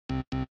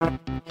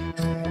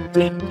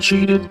Been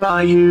cheated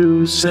by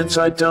you since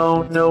I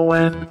don't know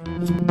when.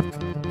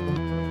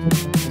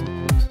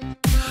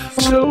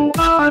 So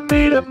I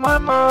made up my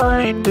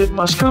mind, it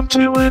must come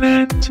to an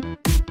end.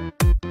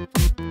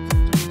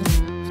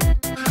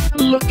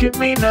 Look at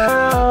me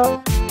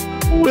now,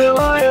 will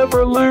I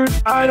ever learn?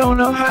 I don't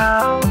know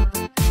how,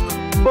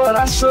 but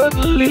I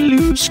suddenly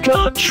lose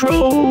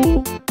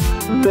control.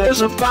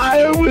 There's a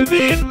fire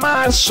within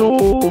my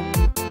soul.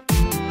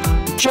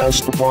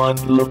 Just one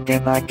look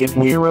and I can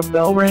hear a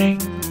bell ring.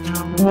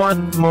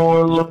 One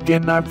more look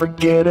and I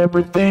forget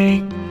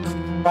everything.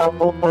 Oh,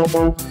 oh, oh,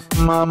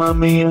 oh, Mamma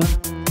Mia,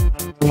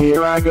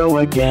 here I go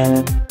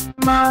again.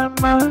 My,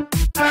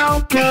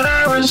 how can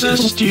I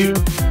resist you?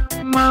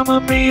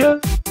 Mamma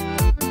Mia,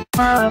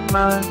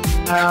 my,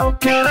 how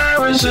can I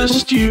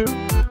resist you?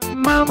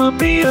 Mamma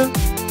Mia,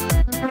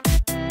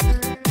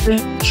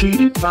 been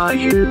cheated by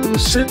you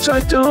since I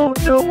don't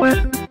know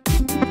when.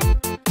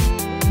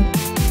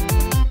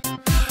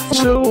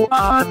 So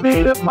I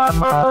made up my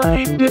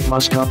mind, it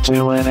must come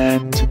to an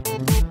end.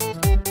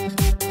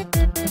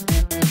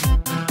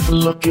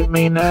 Look at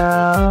me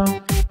now,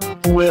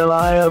 will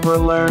I ever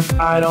learn?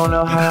 I don't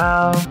know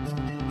how,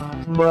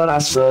 but I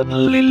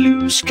suddenly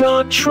lose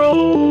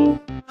control.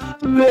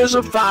 There's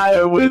a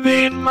fire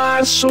within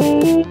my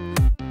soul.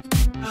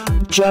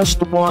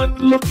 Just one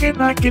look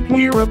and I can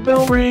hear a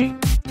bell ring.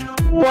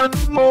 One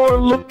more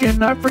look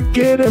and I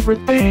forget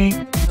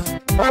everything.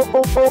 Oh,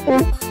 oh, oh,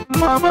 oh,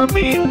 Mamma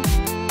Mia,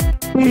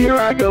 here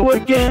I go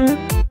again.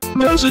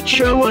 Does it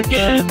show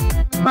again?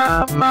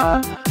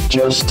 My,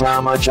 just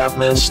how much I've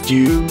missed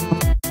you.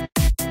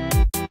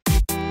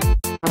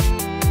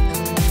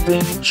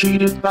 Been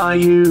cheated by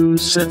you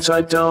since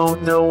I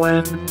don't know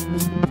when.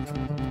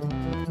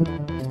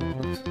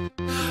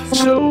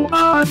 So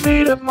I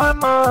made up my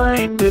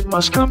mind, it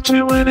must come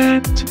to an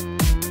end.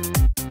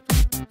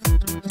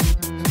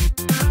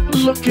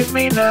 Look at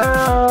me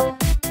now,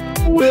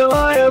 will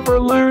I ever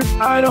learn?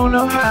 I don't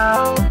know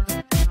how,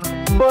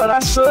 but I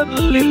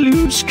suddenly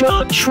lose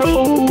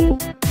control.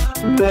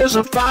 There's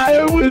a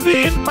fire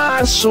within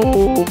my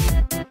soul.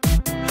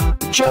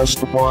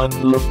 Just one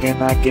look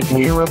and I can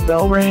hear a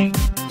bell ring.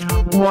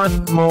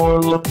 One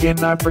more look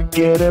and I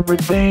forget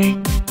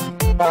everything.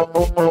 Oh,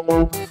 oh, oh,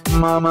 oh,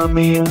 Mamma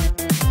Mia,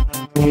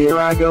 here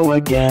I go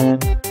again.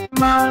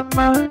 My,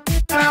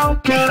 how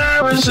can I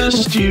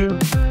resist you?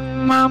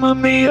 Mamma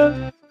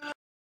Mia,